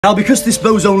Now, because this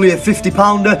bow's only a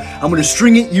 50-pounder, I'm going to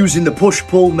string it using the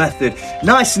push-pull method.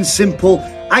 Nice and simple.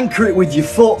 Anchor it with your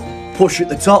foot, push at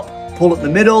the top, pull at the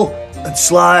middle, and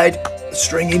slide the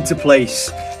string into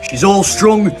place. She's all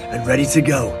strung and ready to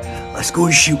go. Let's go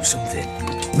and shoot something.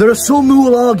 There are some who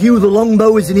will argue the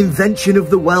longbow is an invention of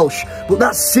the Welsh, but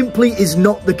that simply is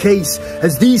not the case,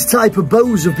 as these type of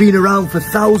bows have been around for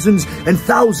thousands and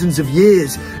thousands of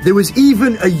years. There was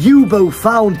even a yew-bow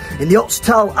found in the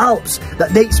Otztal Alps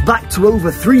that dates back to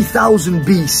over 3000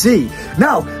 BC.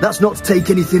 Now, that's not to take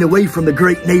anything away from the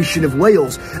great nation of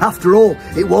Wales. After all,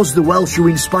 it was the Welsh who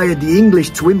inspired the English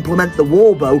to implement the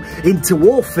warbow into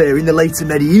warfare in the later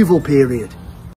medieval period.